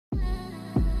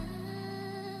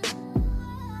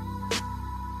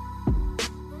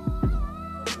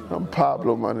I'm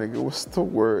Pablo, my nigga. What's the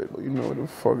word? You know the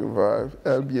fucking vibe.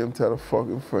 LBM tell a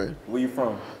fucking friend. Where you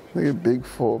from? Nigga, Big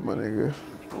Four, my nigga.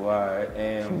 Why?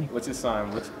 And what's your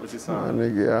sign? What's your sign? My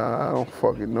nigga, I don't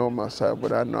fucking know my side,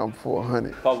 but I know I'm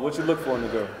 400. Pablo, what you look for in a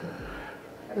girl?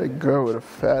 A girl with a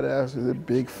fat ass with a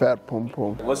big fat pom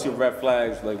pom. What's your red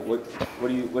flags? Like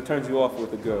what turns you off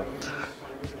with a girl?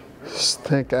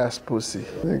 Stink ass pussy.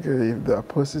 Nigga, if that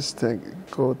pussy stink,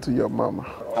 go to your mama.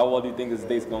 How well do you think this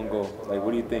date's gonna go? Like,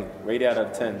 what do you think? Rate it out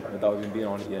of 10 without even being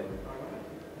on it yet.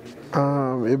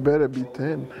 It better be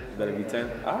 10. Better be 10?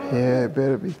 Yeah, it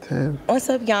better be 10. What's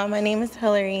up, y'all? My name is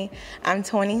Hillary. I'm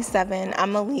 27.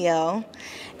 I'm a Leo,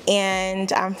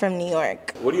 and I'm from New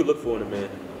York. What do you look for in a man?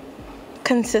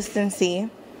 Consistency.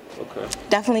 Okay.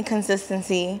 Definitely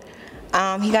consistency.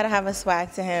 He gotta have a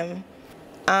swag to him.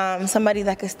 Somebody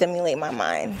that could stimulate my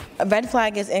mind. A red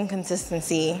flag is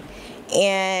inconsistency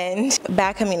and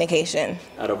bad communication.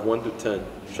 Out of 1 to 10,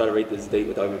 try to rate this date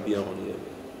without even being on it.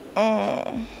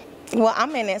 Well,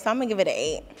 I'm in it, so I'm gonna give it an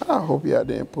 8. I hope y'all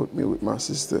didn't put me with my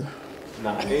sister.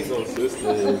 Nah, ain't no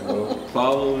sister, bro.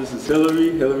 Pablo, this is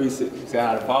Hillary. Hillary, say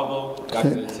hi to Pablo. Got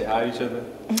to say hi to each other.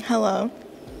 Hello.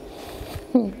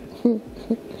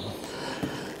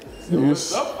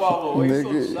 What's up, Pablo? Why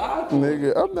you so shy?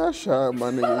 Nigga, I'm not shy,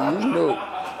 my nigga. You know,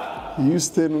 you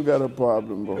still got a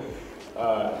problem, bro.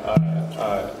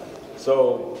 Alright.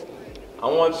 So, I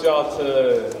want y'all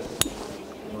to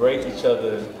rate each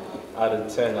other out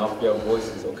of 10 off your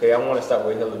voices, okay? I want to start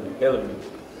with Hillary. Hillary,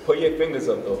 put your fingers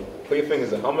up, though. Put your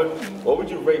fingers up. What would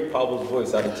you rate Pablo's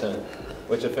voice out of 10?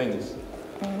 With your fingers.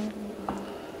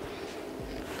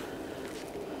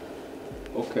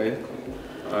 Okay.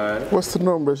 Alright. What's the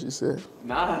number, she said?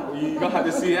 Nah, you gonna have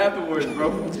to see afterwards, bro.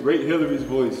 Rate Hillary's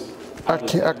voice. I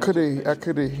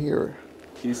couldn't hear her.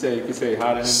 You can say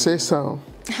hi to him. Say something.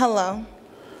 Hello.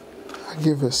 I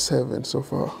give her 7 so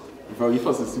far. Bro, you're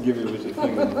supposed to give it with your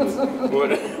fingers.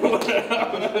 Whatever.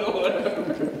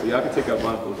 Y'all can take out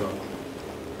blindfolds on.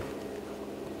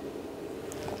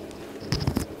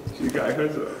 She got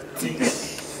hers up.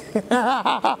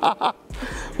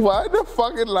 Why the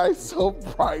fucking light so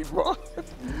bright, bro?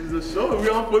 This is a show. We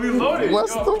on fully loaded.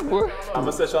 What's the word? I'm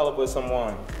gonna set y'all up with some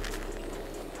wine.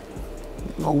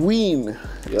 A ween.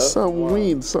 Yep. Some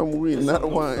ween, not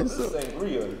wine.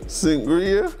 Sangria.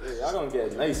 Sangria? Yeah, y'all gonna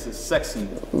get nice and sexy.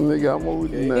 Nigga, I'm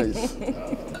always nice.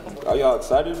 Are y'all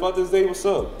excited about this day? What's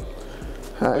up?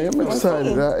 I am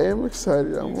excited.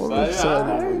 I'm always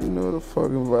excited. You know the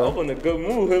fucking vibe. I'm in a good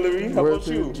mood, Hillary. How about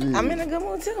you? I'm in a good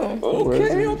mood too.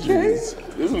 Okay.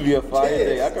 This will be a fire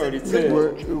day. I can already tell.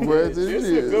 Where's the It's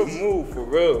a good mood, for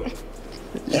real.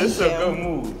 It's a good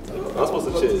mood. I'm supposed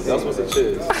to cheers. You're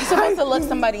supposed to look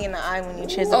somebody in the eye when you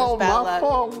cheers. Oh, my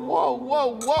phone.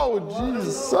 Whoa,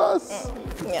 Jesus.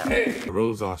 Yeah. The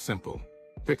rules are simple.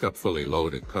 Pick up fully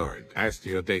loaded card. Ask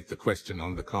your date the question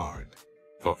on the card.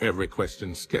 For every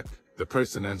question skipped, the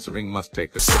person answering must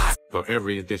take a shot. For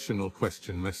every additional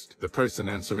question missed, the person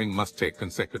answering must take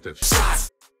consecutive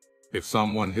shots. If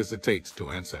someone hesitates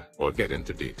to answer or get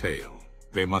into detail,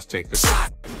 they must take a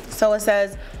shot. So it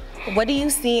says, what do you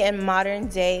see in modern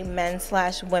day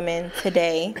men/women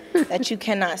today that you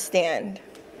cannot stand?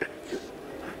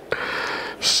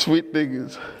 Sweet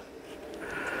niggas.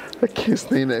 I can't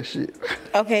stand that shit.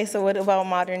 Okay, so what about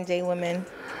modern day women?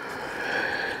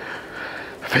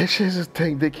 Bitches just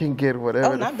think they can get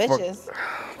whatever. Oh, not bitches.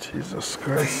 Jesus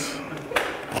Christ.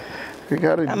 You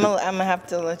gotta. I'm gonna have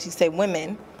to let you say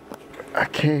women. I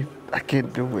can't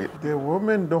do it. The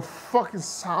women don't fucking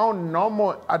sound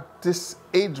normal at this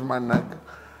age, my nigga.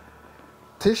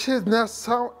 This shit not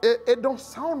sound. It don't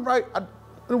sound right.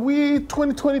 We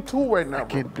 2022 right now. I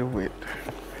can't do it.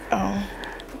 Oh.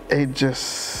 It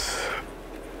just.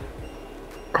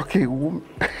 Okay, woman.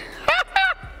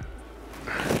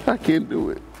 I can't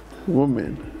do it.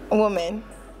 Woman.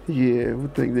 Yeah, who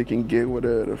think they can get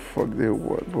whatever the fuck they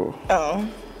want, bro. Oh.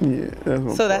 Yeah, that's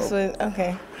what. So that's what.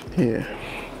 Okay. Yeah.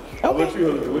 Okay. What do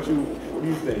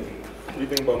you think? What do you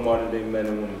think about modern day men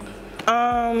and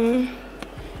women?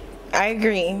 I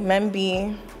agree. Men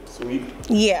be. Sweet.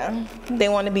 Yeah, they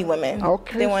want to be women.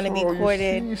 Okay. They want to be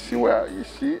courted. You see where you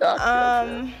see.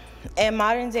 Okay. And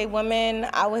modern day women,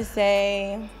 I would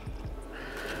say.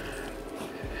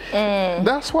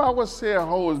 That's why I was saying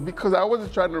hoes, because I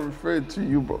wasn't trying to refer to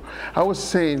you, bro. I was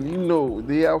saying, you know,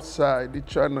 they outside, they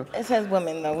trying to. It says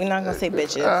women though. We're not gonna say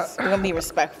bitches. We're gonna be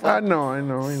respectful. I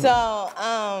know. So,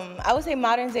 I would say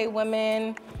modern day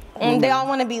women. They all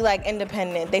want to be like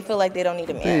independent. They feel like they don't need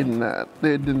a man.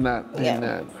 They did not.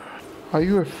 Are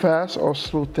you a fast or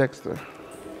slow texter?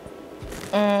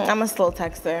 I'm a slow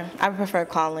texter. I prefer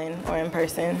calling or in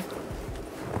person.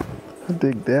 I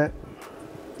dig that.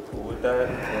 Cool with that?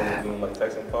 You doing like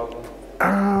texting Pablo?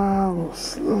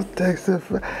 Slow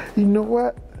texting. You know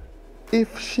what?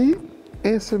 If she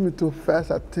answered me too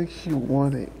fast, I think she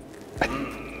wanted.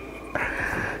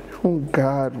 Oh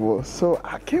God, well, so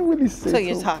I can't really say. So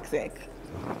you're toxic.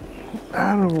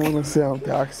 I don't want to say I'm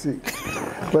toxic,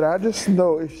 but I just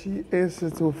know if she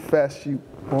answers too fast, she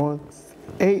wants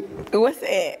 8. What's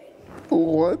it?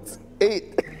 Wants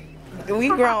 8. We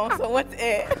grown, so what's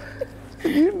it?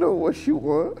 You know what she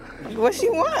want. What she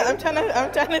want? I'm trying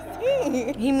to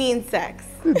see. He means sex.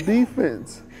 The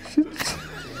defense.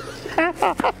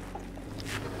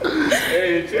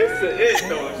 Hey, just to it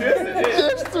though. Just to it.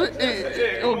 Just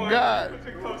to 8. Oh God.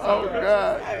 Oh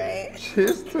God. All right.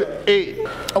 Just to 8.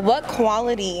 What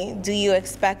quality do you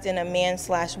expect in a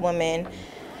man/woman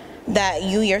that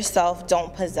you yourself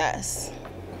don't possess?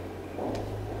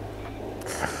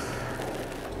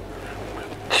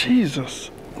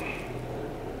 Jesus.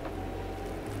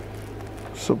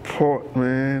 Support,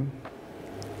 man.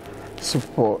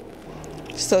 Support.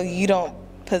 So you don't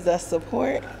possess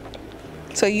support?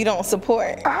 So you don't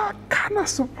support? I kind of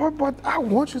support, but I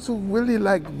want you to really,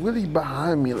 really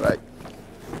behind me, like.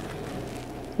 You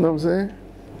know what I'm saying?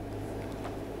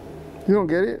 You don't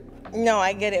get it? No,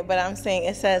 I get it, but I'm saying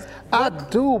it says. I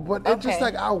do, but it's just Okay.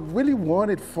 like I really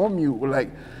want it from you, like,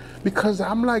 because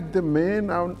I'm like the man.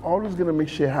 I'm always gonna make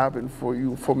shit happen for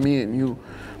you, for me and you,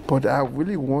 but I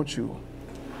really want you.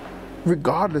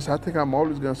 Regardless, I think I'm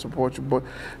always gonna support you. But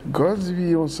girls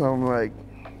be on some like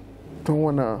don't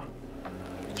wanna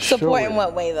Support show in it.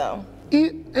 what way though?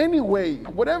 Anyway,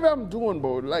 whatever I'm doing,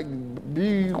 bro, like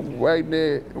be right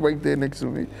there next to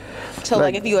me. So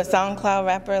like if you a SoundCloud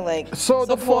rapper, like So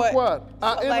the fuck what?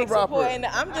 I so, ain't like a rapper. supporting.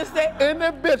 I'm just saying. And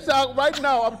that bitch out right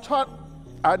now. I'm trying.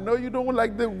 I know you don't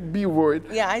like the B word.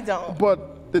 Yeah, I don't.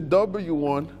 But the W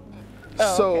one.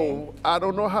 Oh, So okay. I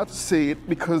don't know how to say it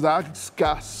because I just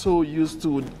got so used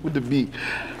to it with the B.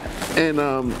 And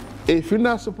if you're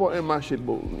not supporting my shit,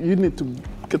 bro, you need to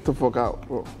get the fuck out,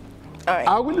 bro. All right.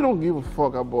 I really don't give a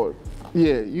fuck about it.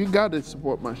 Yeah, you gotta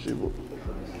support my shit, bro.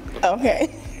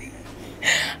 Okay.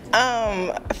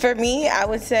 For me, I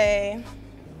would say.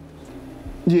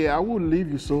 Yeah, I would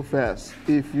leave you so fast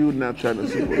if you're not trying to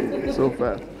support me so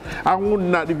fast. I would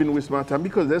not even waste my time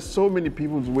because there's so many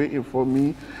people waiting for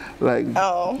me. Like,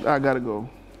 I gotta go.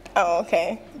 Oh,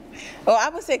 okay. Well, I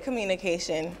would say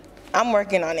communication. I'm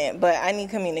working on it, but I need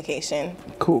communication.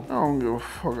 Cool. I don't give a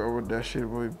fuck about that shit,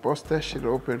 boy. Bust that shit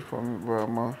open for me, bro,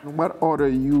 man. What order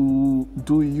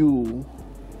do you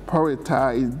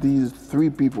prioritize these 3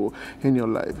 people in your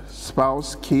life?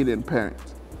 Spouse, kid, and parent.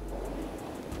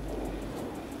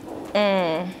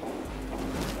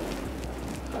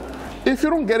 If you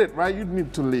don't get it right, you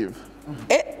need to leave.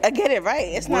 I get it right.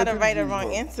 It's not a right or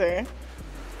wrong answer.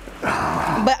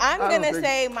 But I'm gonna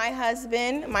say my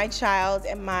husband, my child,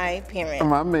 and my parent.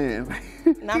 My man.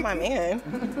 Not my man.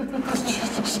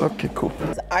 Jesus. Okay, cool.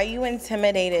 Are you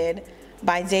intimidated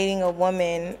by dating a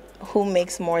woman who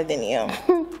makes more than you?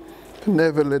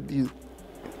 Never let these.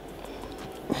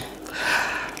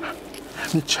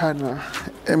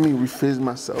 Let me rephrase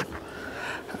myself.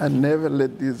 I never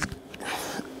let these.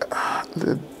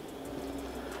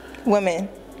 Women.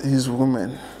 These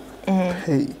women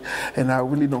pay, and I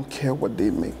really don't care what they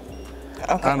make.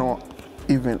 Okay. I don't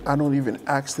even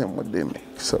ask them what they make.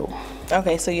 So.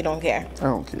 Okay, so you don't care. I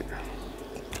don't care.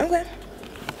 Okay.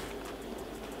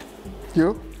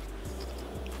 You?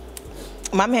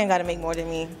 My man gotta make more than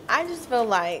me. I just feel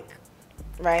like,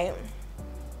 right?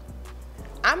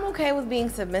 I'm okay with being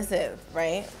submissive,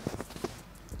 right?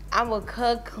 I will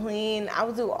cook, clean, I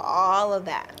will do all of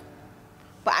that.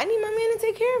 But I need my man to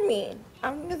take care of me. I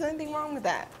don't think there's anything wrong with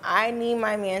that. I need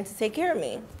my man to take care of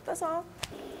me. That's all.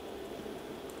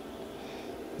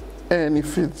 And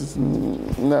if it's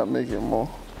not making more.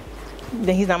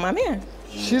 Then he's not my man.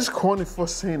 She's corny for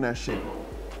saying that shit.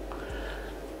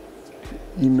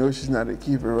 You know she's not a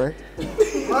keeper, right?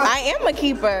 I am a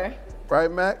keeper.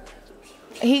 Right, Mac?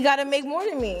 He gotta make more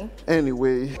than me.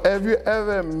 Anyway, have you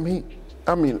ever met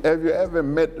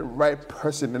the right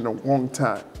person in the wrong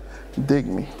time? Dig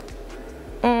me.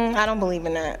 I don't believe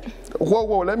in that.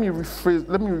 Whoa, let me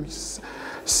rephrase,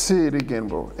 say it again,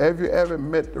 bro. Have you ever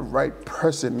met the right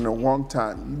person in the wrong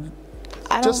time?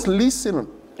 Just listen.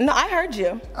 No, I heard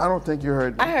you. I don't think you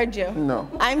heard me. I heard you. No.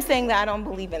 I'm saying that I don't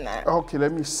believe in that. Okay,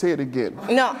 let me say it again.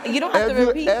 No, you don't have to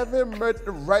repeat. Have you ever met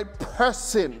the right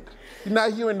person? You're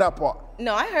not hearing that part.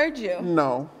 No, I heard you.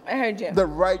 No. I heard you. The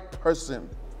right person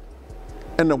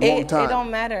in the wrong time. It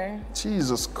don't matter.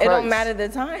 Jesus Christ. It don't matter the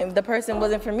time. The person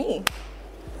wasn't for me.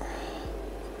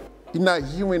 You're not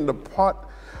hearing the part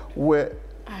where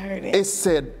I heard it. It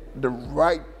said the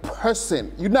right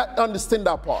person. You not understand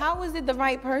that part. How is it the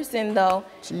right person though?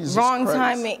 Jesus Wrong Christ.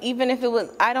 timing. Even if it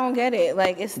was, I don't get it.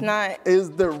 Like it's not. Is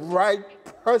the right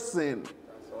person.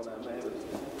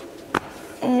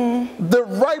 The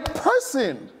right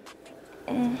person.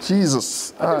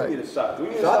 Jesus. All right. Need a shot. Do we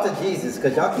need a Shout shot? to Jesus,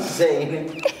 because y'all keep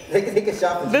saying take a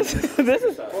shot for Jesus. This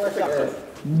is. Pour a shot for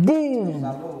Boom.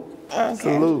 Okay.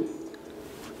 Salute.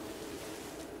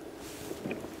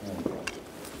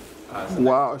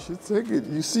 Wow, she took it.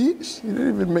 You see, she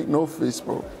didn't even make no face,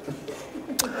 bro.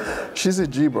 She's a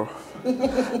G, bro.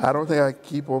 I don't think I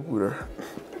keep up with her.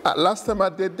 Last time I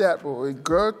did that, bro, a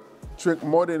girl drank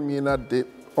more than me and I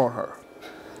dipped on her.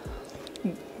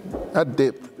 I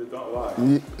dipped.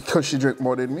 Because she drank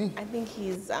more than me. I think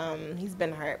he's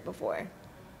been hurt before.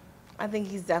 I think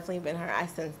he's definitely been hurt. I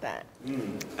sense that.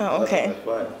 Oh, okay.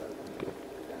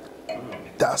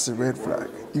 That's a red flag.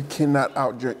 You cannot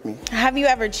outdrink me. Have you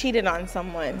ever cheated on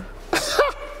someone?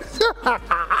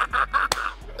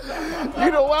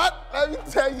 You know what? Let me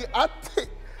tell you,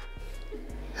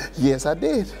 yes, I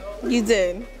did. You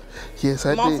did. Yes,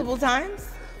 I Multiple times?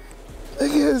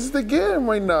 did. It's the game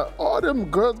right now. All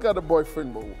them girls got a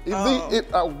boyfriend, bro.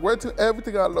 If I went to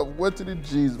everything I love, went to the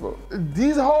G's, bro.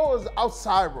 These hoes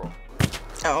outside, bro.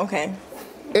 Oh, okay.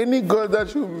 Any girl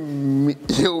that you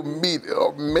meet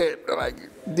or met, like,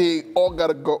 they all got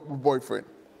a boyfriend.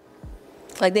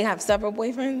 Like they have several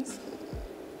boyfriends?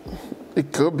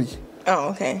 It could be. Oh,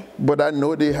 okay. But I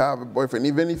know they have a boyfriend.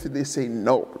 Even if they say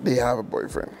no, they have a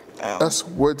boyfriend. Oh. That's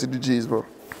word to the G's, bro.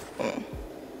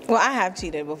 Well, I have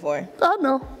cheated before. I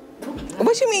know.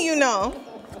 What you mean you know?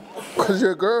 Because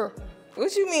you're a girl.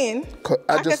 What you mean?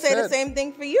 I could just say the said- same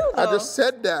thing for you, though. I just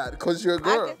said that because you're a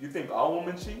girl. You think all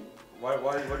women cheat? Why do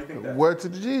you think that? Word to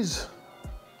the G's.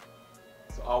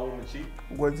 So all women cheat?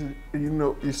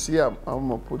 You see, I'm going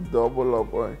to put double up,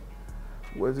 boy.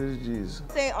 Word to the G's.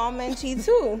 Say all men cheat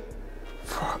too.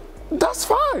 That's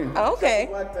fine. Oh, okay.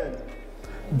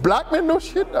 Black men know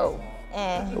shit, though.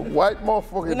 The white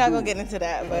motherfucker We're not do. going to get into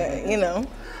that, but you know.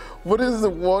 What is the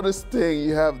wildest thing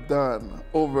you have done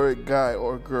over a guy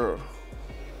or a girl?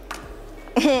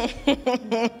 I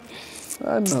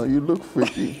know, you look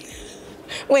freaky.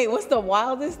 Wait, what's the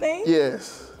wildest thing?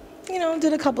 Yes. You know,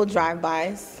 did a couple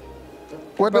drive-bys.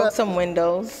 What Broke that? some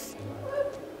windows.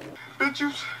 Bitch,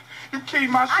 you keep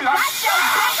my shit.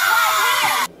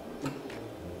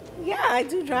 Yeah, I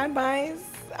do drive-bys.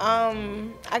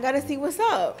 I gotta see what's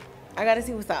up.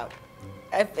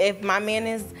 If my man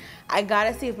is, I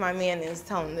gotta see if my man is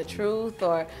telling the truth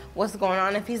or what's going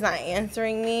on. If he's not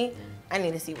answering me, I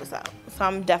need to see what's up. So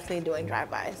I'm definitely doing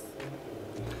drive-bys.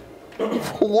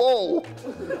 Whoa.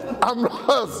 I'm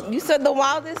lost. You said the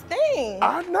wildest thing.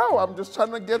 I know, I'm just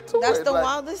trying to get to it. That's the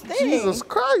wildest thing. Jesus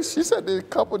Christ, she said there's a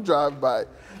couple drive-by.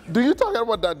 Do you talking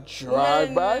about that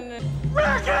drive-by?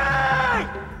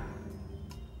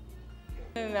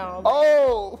 No.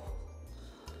 Oh.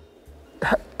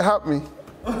 Help me.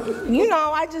 You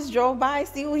know, I just drove by,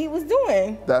 see what he was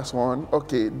doing. That's one.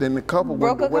 Okay, then the couple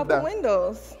Broke window. a couple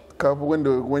windows. Couple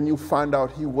window when you find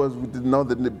out he was with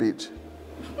another bitch.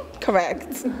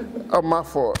 Correct. Oh, my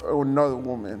fault. Another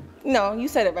woman. No, you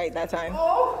said it right that time.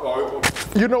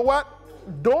 You know what?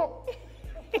 Don't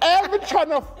ever try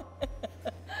to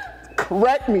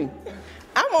correct me.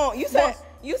 I'm on. You said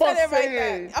it right saying.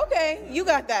 there. Okay, you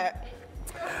got that.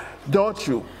 Don't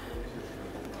you?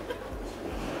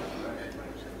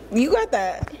 You got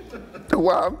that.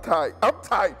 Well, I'm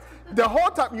tight. The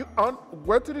whole time you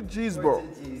went to the G's, bro.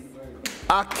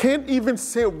 I can't even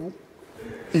say.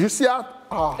 You see how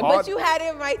hard. But you had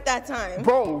it right that time.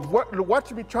 Bro, what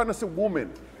you be trying to say,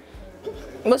 woman?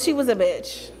 Well, she was a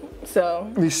bitch.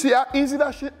 So, You see how easy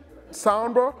that shit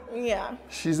sound, bro? yeah.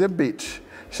 She's a bitch.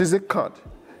 She's a cunt.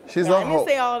 She's No, a I hoe. didn't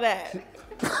say all that.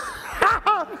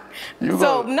 You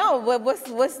So, go. no, but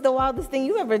what's the wildest thing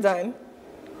you ever done?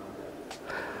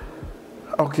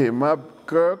 Okay, my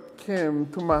girl came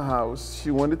to my house.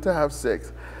 She wanted to have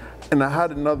sex, and I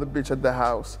had another bitch at the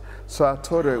house. So I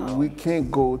told her we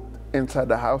can't go inside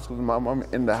the house with my mom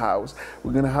in the house.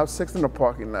 We're gonna have sex in the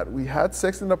parking lot. We had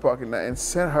sex in the parking lot and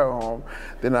sent her home.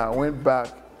 Then I went back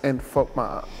and fucked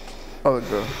my other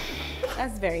girl.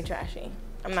 That's very trashy.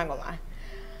 I'm not gonna lie.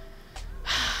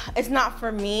 It's not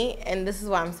for me, and this is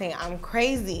why I'm saying I'm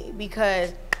crazy,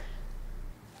 because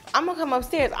I'm gonna come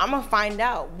upstairs. I'm gonna find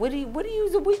out. What do you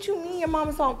mean your mom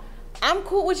is home? I'm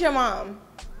cool with your mom.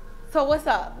 So what's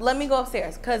up? Let me go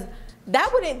upstairs, cause that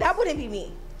wouldn't be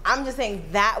me. I'm just saying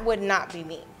that would not be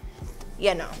me.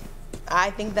 Yeah, no. I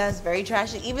think that's very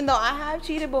trashy, even though I have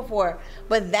cheated before.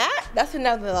 But that's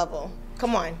another level.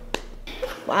 Come on.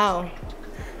 Wow.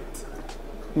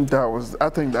 I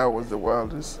think that was the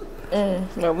wildest.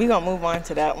 Well, we gonna move on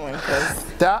to that one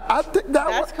because I think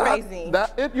that's crazy.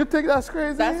 You think that's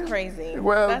crazy? That's crazy.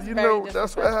 Well, that's you very know,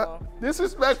 that's disrespectful.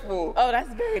 Disrespectful. Oh,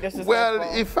 that's very disrespectful.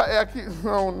 Well, if I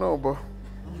don't know, bro.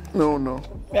 No.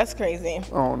 That's crazy. I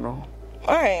don't know.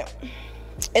 All right.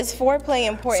 Is foreplay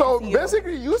important So to you?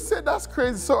 basically, you said that's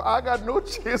crazy, so I got no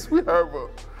chance with her, bro.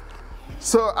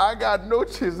 So I got no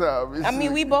chance, obviously. I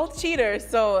mean, we both cheaters,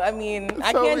 so I mean,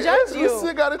 I can't judge you. We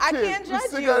still got a chance. I can't judge we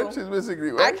still you. got a chance,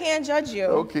 basically, right? I can't judge you.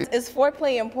 Okay. Is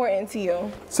foreplay important to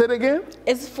you? Say it again?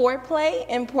 Is foreplay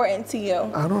important to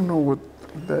you? I don't know what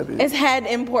that is. Is head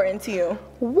important to you?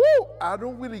 Woo! I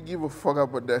don't really give a fuck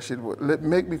about that shit, but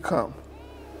make me come.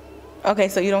 Okay,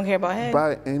 so you don't care about head?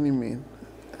 By any means.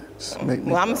 Just make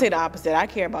me Well, I'm come. gonna say the opposite. I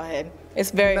care about head. It's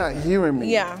very. You're not hearing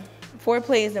me. Yeah.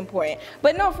 Foreplay is important.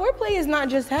 But no, foreplay is not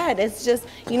just head. It's just,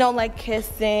 like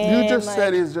kissing. You just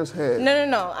said it's just head.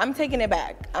 No. I'm taking it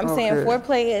back. I'm saying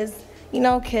foreplay is,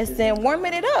 kissing,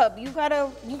 warming it up. You gotta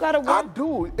warm. I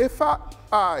do.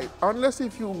 Unless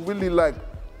if you really like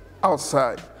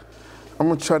outside, I'm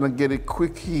gonna try to get it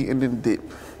quick heat and then dip.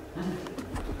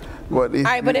 But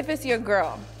if it's your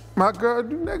girl. My girl,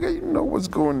 nigga, you know what's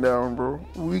going down, bro.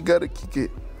 We gotta kick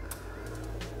it.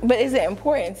 But is it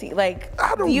important to you? Like,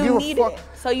 I don't you give need a fuck. it,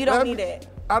 so you don't need it.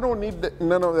 I don't need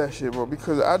none of that shit, bro,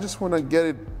 because I just want to get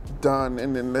it done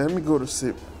and then let me go to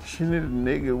sleep. She need a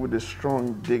nigga with a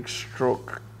strong dick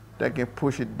stroke that can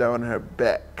push it down her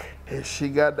back. If she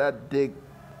got that dick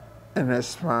in her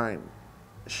spine,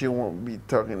 she won't be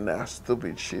talking that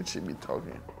stupid shit she be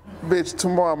talking. Bitch,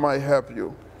 tomorrow I might help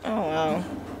you. Oh, wow.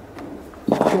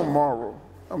 Tomorrow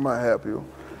I might help you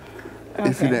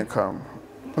if you didn't come.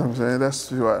 I'm saying that's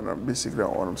basically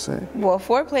what I'm saying. Well,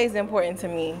 foreplay is important to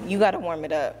me. You gotta warm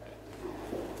it up.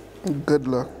 Good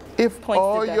luck. If Points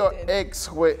all deducted. your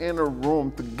ex were in a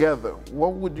room together,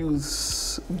 what would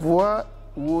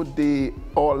they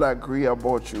all agree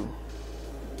about you?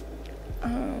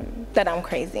 That I'm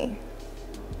crazy.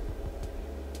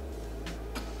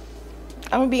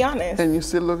 I'm gonna be honest. And you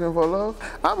still looking for love?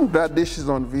 I'm glad this is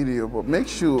on video, but make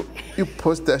sure you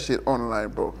post that shit online,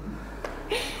 bro.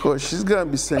 Cause she's gonna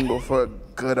be single for a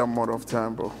good amount of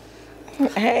time, bro.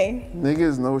 Hey.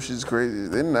 Niggas know she's crazy.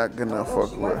 They're not gonna fuck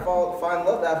She with might her. find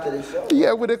love after this show.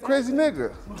 Yeah, with a crazy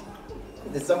nigga.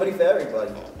 There's somebody for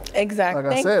everybody. Exactly.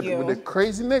 Like I said, with a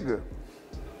crazy nigga.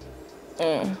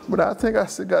 But I think I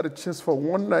still got a chance for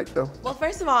one night, though. Well,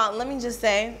 first of all, let me just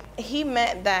say, he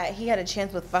meant that he had a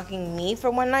chance with fucking me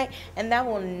for one night, and that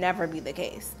will never be the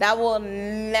case. That will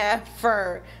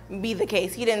never be the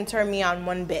case. He didn't turn me on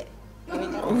one bit.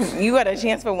 You got a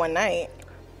chance for one night.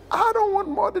 I don't want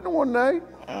more than one night.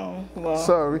 Oh, well.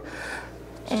 Sorry.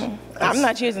 I'm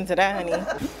not choosing to that,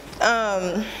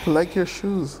 honey. Like your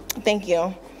shoes. Thank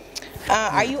you.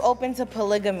 Are you open to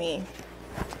polygamy?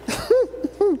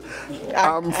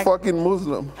 I'm fucking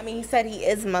Muslim. I mean, he said he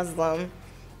is Muslim.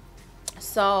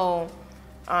 So,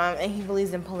 and he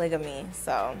believes in polygamy.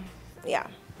 So, yeah.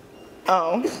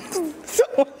 Oh.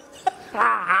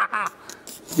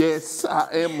 Yes, I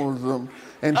am Muslim.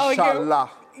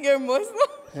 Inshallah. You're Muslim?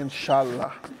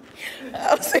 Inshallah.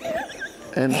 I'm saying.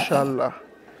 Inshallah.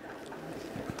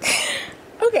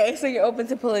 Okay, so you're open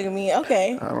to polygamy.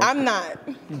 Okay. I'm not.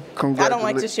 I don't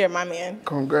like to share my man.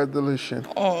 Congratulations.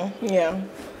 Yeah.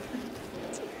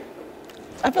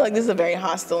 I feel like this is a very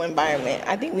hostile environment.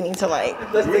 I think we need to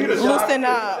loosen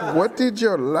up. What did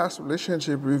your last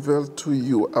relationship reveal to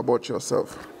you about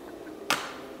yourself?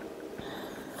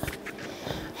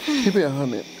 Keep it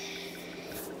 100.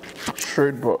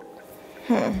 Straight book.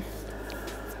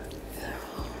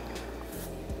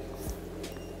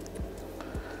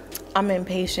 I'm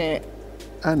impatient.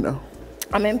 I know.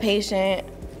 I'm impatient.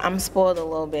 I'm spoiled a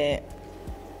little bit.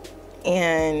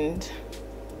 And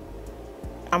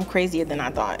I'm crazier than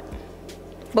I thought.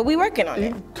 But we working on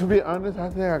it. To be honest, I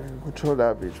think I can control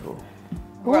that bitch, bro.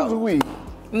 Bro. Who's we?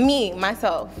 Me,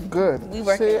 myself. Good. We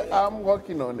working Say on it. I'm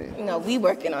working on it. No, we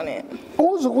working on it.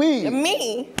 Who's we?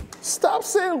 Me. Stop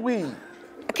saying we.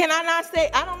 Can I not say,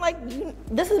 I don't like,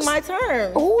 this is my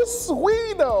term. Who's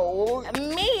we though?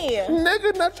 Me.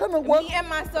 Nigga not trying to work. Me and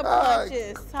my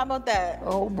subconscious. How about that?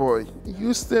 Oh boy,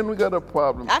 Houston, we got a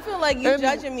problem. I feel like you And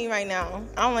judging me right now.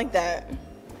 I don't like that.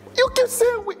 You keep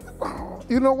saying we.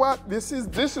 You know what? This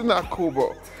is not cool,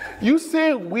 bro. You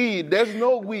saying we? There's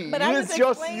no we. But I It's just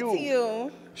just explained you. to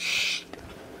you. Shh.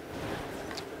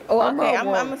 Oh, I'm okay.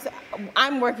 not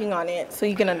I'm working on it so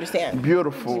you can understand.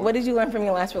 Beautiful. What did you learn from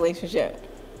your last relationship?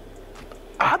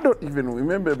 I don't even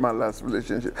remember my last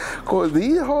relationship. Cause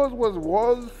these hoes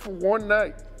was for one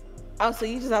night. Oh, so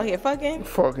you just out here fucking?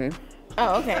 Fucking.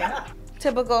 Oh, okay.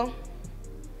 Typical.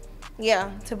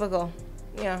 Yeah, typical.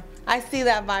 Yeah, I see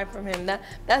that vibe from him.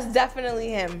 That's definitely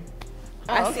him.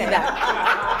 I see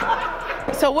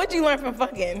that. So what'd you learn from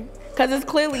fucking? Because it's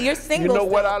clearly you're single. You know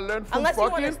what still. I learned from Unless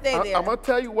fucking? you want to stay there. I'm gonna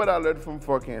tell you what I learned from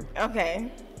fucking.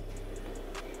 Okay.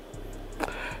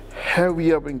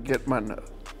 Hurry up and get my nut.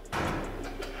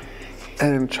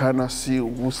 And try to see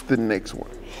who's the next one.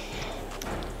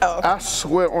 Oh. I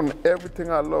swear on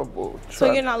everything I love, bro.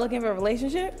 So you're not looking for a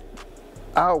relationship?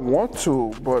 I want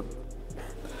to, but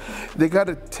they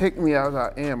gotta take me as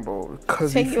I am, bro.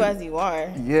 Take you as you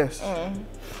are. Yes.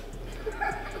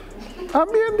 I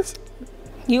mean,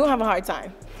 You don't have a hard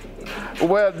time.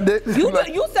 well,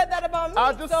 You said that about me.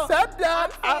 I just so said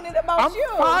that. I'm saying it about I'm you.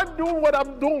 fine doing what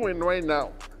I'm doing right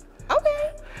now.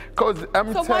 Okay. Cause I'm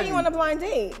So telling why you on a blind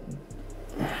date?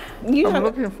 You I'm have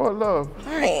looking for love.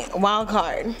 All right, wild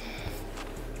card.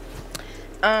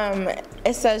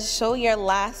 It says show your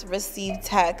last received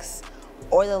text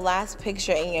or the last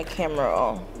picture in your camera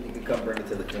roll. You can come bring it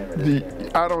to the camera.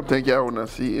 I don't think y'all wanna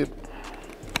see it.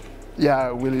 Yeah, I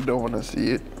really don't wanna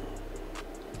see it.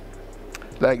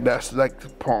 Like that's like the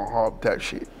Pornhub type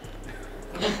shit.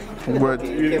 But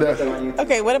that's,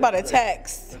 Okay, what about a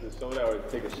text? Show that or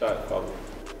take a shot, Pablo.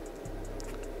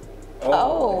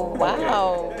 Oh,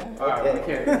 wow. Alright, we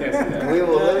can't see that. We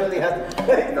will literally have to.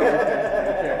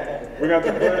 We got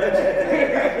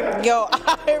to Yo,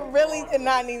 I really did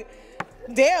not need.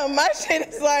 Damn, my shit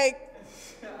is like.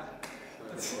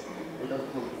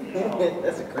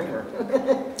 That's a creamer.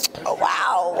 Oh,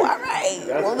 wow. All right.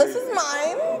 Well, this is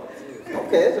mine.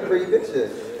 Okay, that's a pretty picture.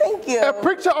 Thank you. a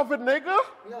picture of a nigga?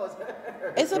 No, it's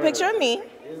her. It's a picture of me.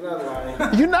 He's not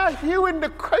lying. You're not hearing the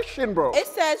question, bro. It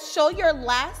says show your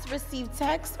last received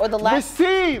text or the last.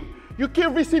 Receive. You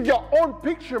can receive your own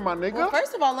picture, my nigga. Well,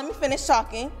 first of all, let me finish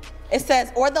talking. It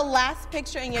says or the last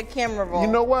picture in your camera roll. You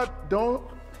know what? Don't.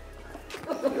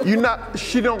 You not.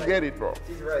 She don't get it, bro.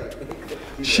 She's right.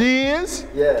 She is.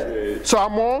 Yeah. So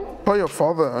I'm on. Call your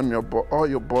father and or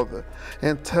your brother,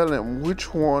 and tell him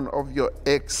which one of your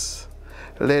ex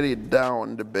let it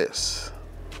down the best.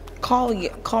 Call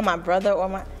my brother or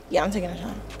my. Yeah, I'm taking a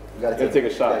shot. You gotta take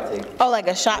a shot. Oh, like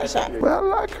a shot.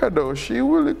 Well, I like her though. She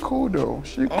really cool though.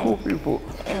 She cool people.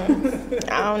 I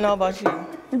don't know about you.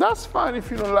 That's fine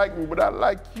if you don't like me, but I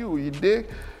like you. You dig?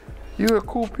 You're a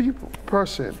cool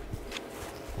person.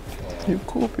 You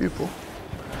cool people.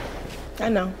 I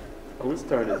know. Whose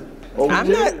turn is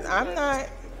it? I'm not.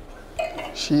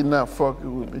 She not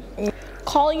fucking with me.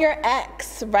 Call your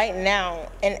ex right now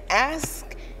and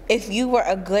ask if you were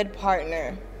a good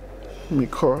partner. Let me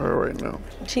call her right now.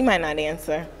 She might not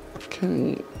answer.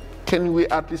 Can we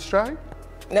at least try?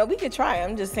 No, we could try.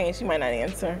 I'm just saying she might not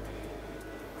answer.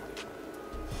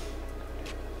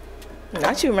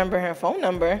 Not you remember her phone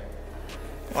number.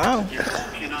 Wow. Your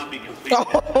call cannot be completed.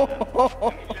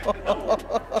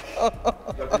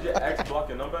 Did your ex block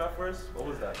your number at first? What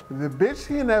was that? The bitch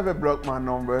can never block my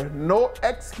number. No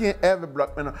ex can ever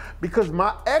block my number. Because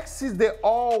my exes, they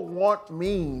all want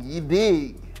me. You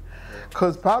dig?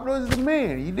 Because Pablo is the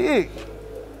man. You dig?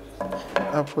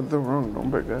 I put the wrong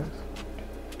number, guys.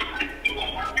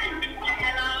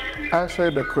 I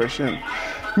said the question.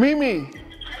 Mimi.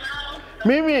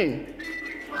 Mimi.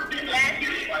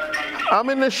 I'm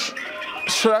in the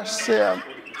should I say I'm...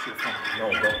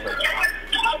 No, don't play.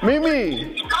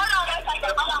 Mimi.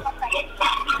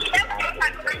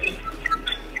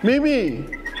 Mimi.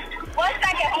 1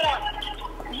 second, hold on.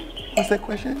 What's that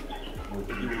question?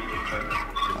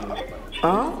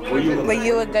 Huh? Were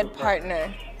you a good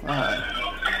partner?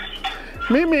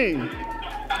 Mimi.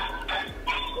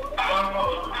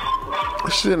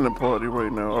 She's in the party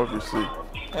right now, obviously.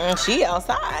 She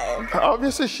outside.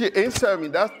 Obviously, she answered me.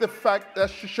 That's the fact that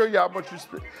should show you how much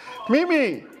respect.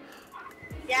 Mimi.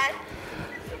 Yes?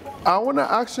 I want to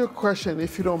ask you a question,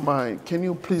 if you don't mind. Can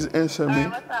you please answer me?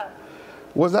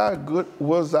 What's up?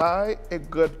 Was I a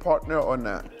good partner or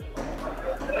not?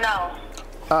 No.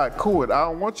 All right, cool. I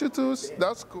don't want you to.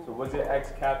 That's cool. So was your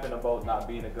ex capping about not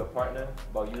being a good partner?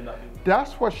 About you not being?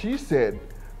 That's what she said.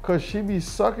 Because she be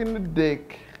sucking the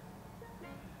dick.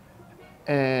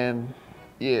 And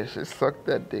yeah, she sucked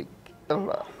that dick a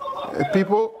lot. And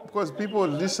because people are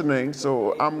listening,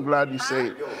 so I'm glad you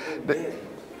say it.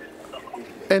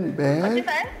 In bed?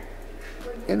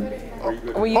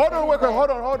 Were you Hold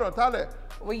on, Tyler.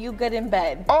 Were you good in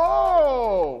bed?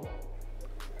 Oh!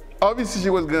 Obviously, she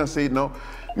was gonna say no.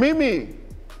 Mimi,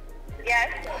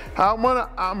 Yes? I'm gonna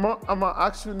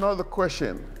ask you another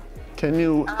question. Can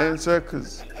you answer?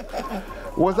 Cause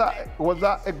was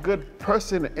I a good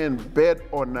person in bed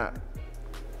or not?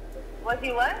 Was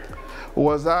he what?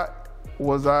 Was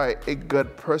I a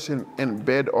good person in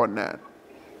bed or not?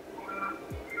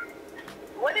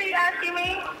 asking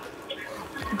me?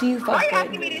 Do you Why fuck are you good?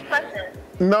 asking me these questions?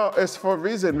 No, it's for a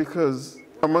reason because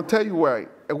I'm gonna tell you why.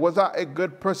 Was I a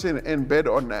good person in bed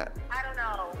or not? I don't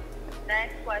know.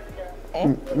 Next question.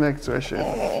 Next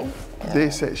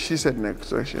question. She said next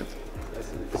question.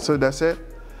 So that's it?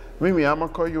 Mimi, I'm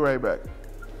gonna call you right back.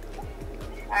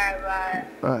 Alright, bye.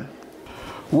 Bye.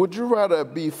 Would you rather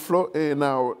be flown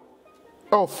out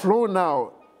or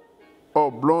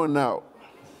blown out?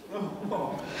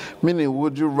 Meaning,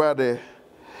 would you rather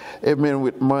a man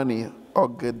with money or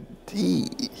good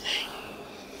deed?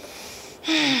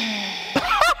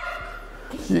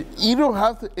 You don't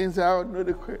have to answer. I don't know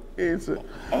the quick answer.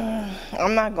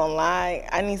 I'm not gonna lie.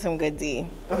 I need some good D.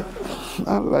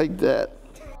 I like that.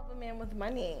 I love a man with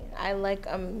money. I like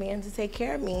a man to take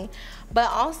care of me. But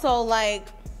also, like,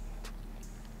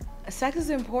 sex is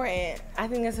important. I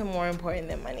think it's more important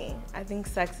than money. I think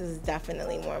sex is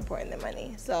definitely more important than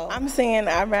money. So I'm saying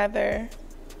I'd rather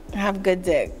have good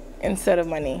dick instead of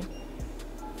money.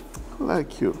 I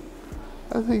like you.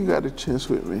 I think you got a chance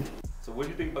with me. So what do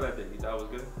you think about that date? You thought it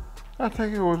was good? I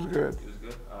think it was good. It was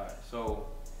good? Alright, so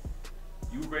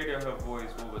you rated her voice,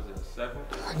 what was it, a 7?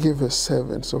 I give her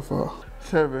 7 so far.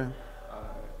 7.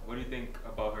 What do you think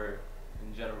about her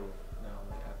in general now,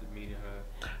 like after meeting her?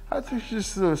 I think she's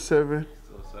still a 7.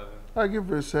 Still a 7? I give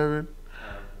her a 7.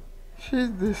 She's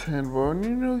decent, bro. And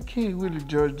you know, you can't really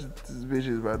judge these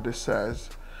bitches by this size.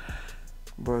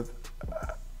 But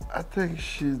I think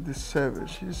she's the 7.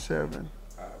 She's 7.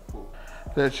 Alright, cool.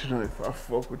 Let you know if I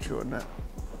fuck with you or not.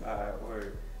 Alright,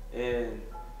 word. And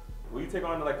will you take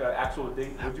on like an actual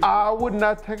date? I would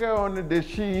not take her on the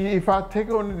date. If I take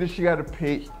her on the date, she gotta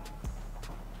pay.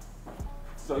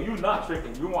 So you not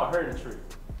tricking, you want her to trick.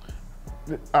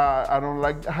 I don't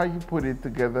like how you put it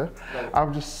together. Right.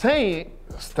 I'm just saying,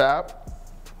 stop.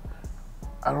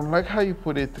 I don't like how you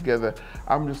put it together.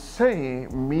 I'm just saying,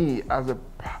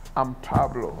 I'm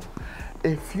Pablo.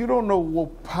 If you don't know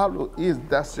what Pablo is,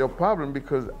 that's your problem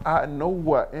because I know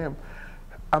who I am.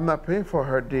 I'm not paying for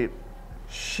her date.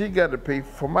 She got to pay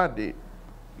for my date.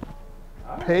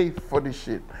 Pay for the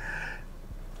shit.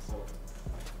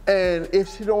 And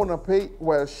if she don't want to pay,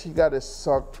 well, she got to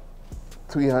suck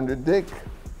 300 dick.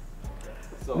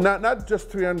 So, not just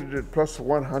 300 plus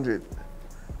 100.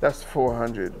 That's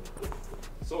 400.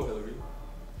 So Hillary,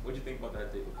 what do you think about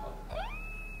that date with Pablo?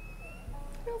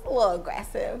 It was a little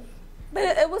aggressive, but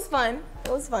it was fun.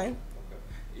 It was fun.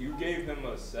 Okay. You gave him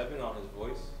a 7 on his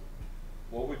voice.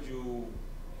 What would you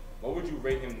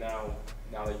rate him now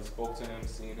that you spoke to him,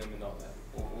 seen him, and all that?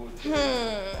 What would you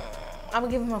I would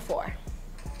give him a 4.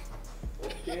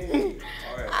 Okay.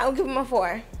 All right. I would give him a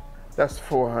 4. That's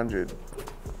 400.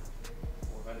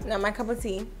 400. Not my cup of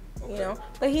tea, you know.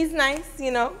 But he's nice,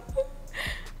 you know.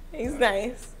 He's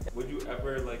nice. Would you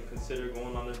ever like consider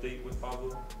going on a date with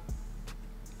Pablo?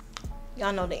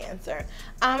 Y'all know the answer.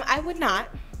 I would not.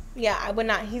 Yeah, I would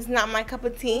not. He's not my cup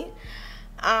of tea.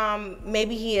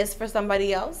 Maybe he is for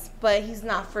somebody else, but he's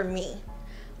not for me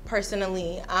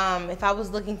personally. If I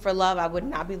was looking for love, I would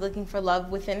not be looking for love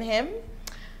within him.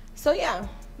 So yeah,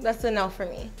 that's a no for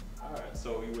me. All right,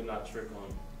 so you would not trick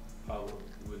on Pablo?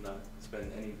 You would not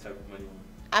spend any type of money on him?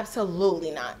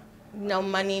 Absolutely not. No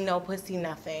money, no pussy,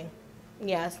 nothing.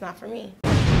 Yeah, it's not for me.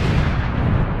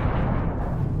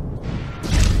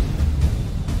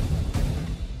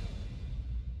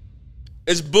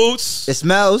 It's Boots. It's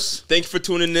Mouse. Thank you for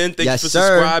tuning in. Thank Yes, you for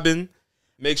sir. subscribing.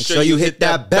 Make sure you hit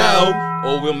that bell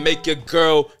or we'll make your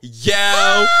girl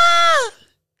yell.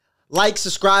 Like,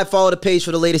 subscribe, follow the page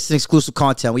for the latest and exclusive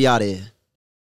content. We out of here.